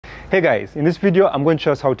Hey guys, in this video I'm going to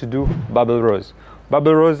show us how to do barbell rows.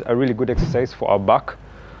 Barbell rows are a really good exercise for our back.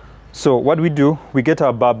 So what we do, we get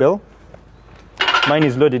our barbell. Mine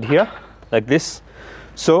is loaded here like this.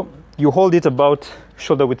 So you hold it about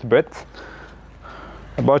shoulder width breadth.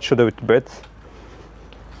 About shoulder width breadth.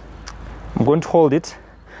 I'm going to hold it.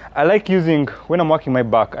 I like using, when I'm working my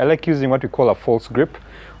back, I like using what we call a false grip,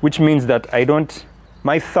 which means that I don't,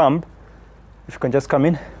 my thumb, if you can just come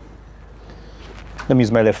in, let me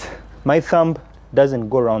use my left. My thumb doesn't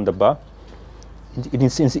go around the bar.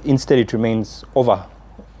 Instead, it remains over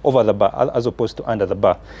the bar as opposed to under the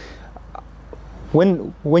bar.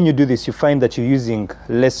 When you do this, you find that you're using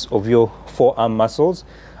less of your forearm muscles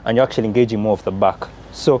and you're actually engaging more of the back.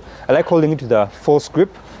 So I like holding it with a false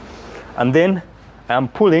grip, and then I'm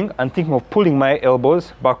pulling and thinking of pulling my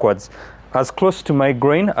elbows backwards as close to my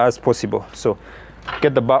groin as possible. So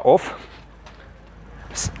get the bar off,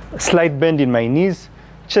 slight bend in my knees,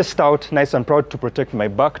 chest out nice and proud to protect my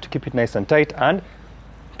back, to keep it nice and tight, and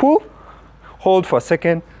pull, hold for a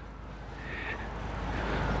second,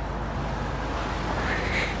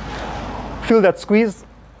 feel that squeeze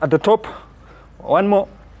at the top, one more,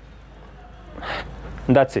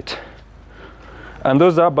 and that's it. And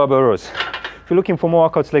those are barbell rows. If you're looking for more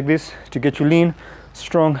workouts like this to get you lean,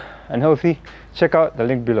 strong and healthy, check out the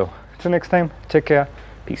link below. Till next time, take care,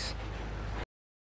 peace.